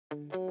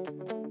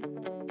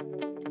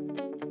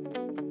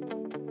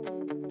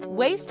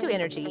Waste to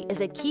energy is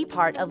a key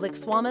part of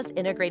Lixuama's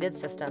integrated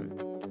system.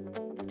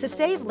 To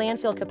save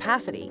landfill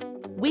capacity,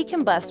 we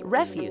combust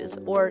refuse,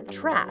 or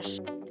trash,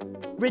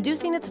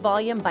 reducing its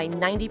volume by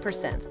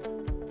 90%,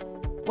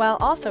 while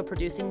also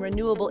producing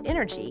renewable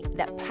energy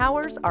that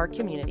powers our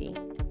community.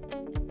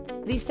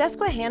 The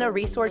Susquehanna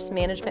Resource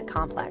Management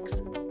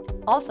Complex,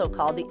 also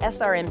called the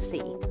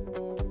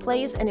SRMC,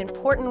 plays an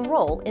important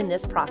role in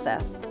this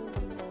process.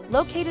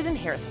 Located in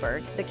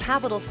Harrisburg, the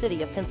capital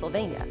city of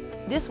Pennsylvania,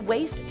 this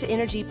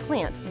waste-to-energy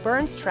plant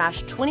burns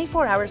trash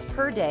 24 hours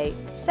per day,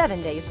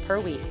 7 days per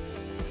week,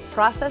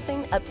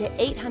 processing up to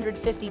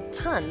 850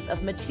 tons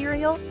of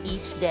material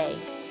each day.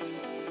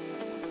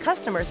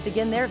 Customers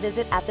begin their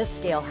visit at the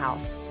scale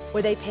house,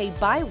 where they pay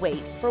by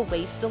weight for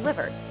waste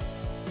delivered.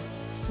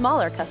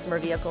 Smaller customer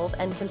vehicles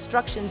and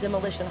construction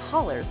demolition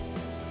haulers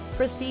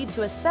proceed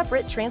to a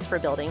separate transfer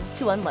building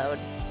to unload.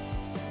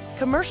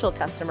 Commercial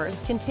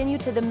customers continue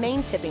to the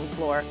main tipping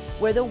floor,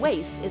 where the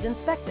waste is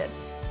inspected.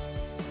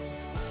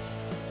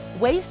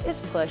 Waste is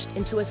pushed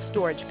into a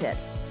storage pit,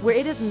 where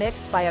it is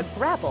mixed by a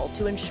grapple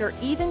to ensure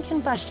even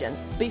combustion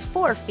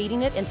before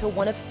feeding it into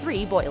one of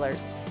 3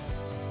 boilers,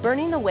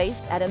 burning the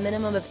waste at a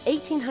minimum of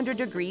 1800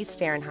 degrees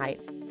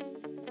Fahrenheit.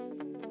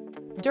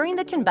 During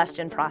the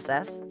combustion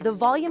process, the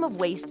volume of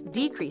waste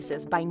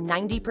decreases by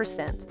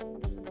 90%.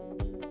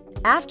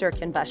 After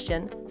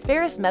combustion,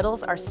 ferrous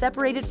metals are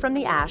separated from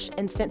the ash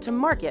and sent to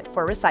market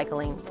for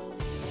recycling.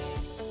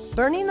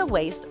 Burning the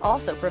waste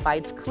also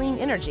provides clean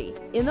energy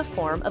in the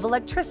form of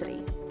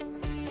electricity.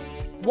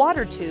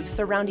 Water tubes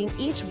surrounding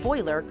each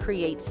boiler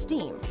create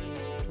steam.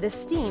 The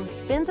steam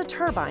spins a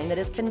turbine that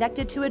is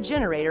connected to a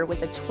generator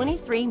with a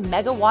 23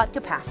 megawatt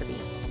capacity.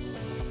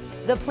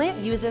 The plant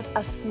uses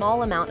a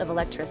small amount of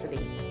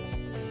electricity,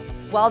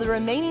 while the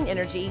remaining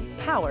energy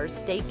powers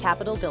state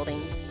capitol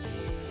buildings.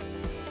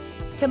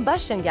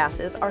 Combustion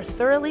gases are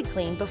thoroughly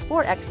cleaned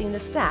before exiting the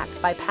stack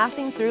by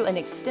passing through an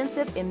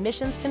extensive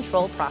emissions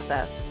control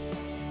process.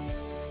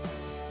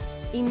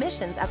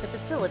 Emissions at the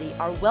facility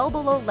are well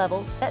below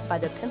levels set by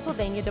the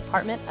Pennsylvania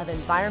Department of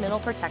Environmental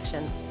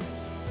Protection.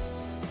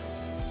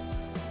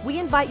 We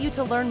invite you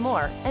to learn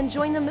more and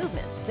join the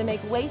movement to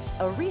make waste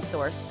a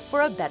resource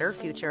for a better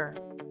future.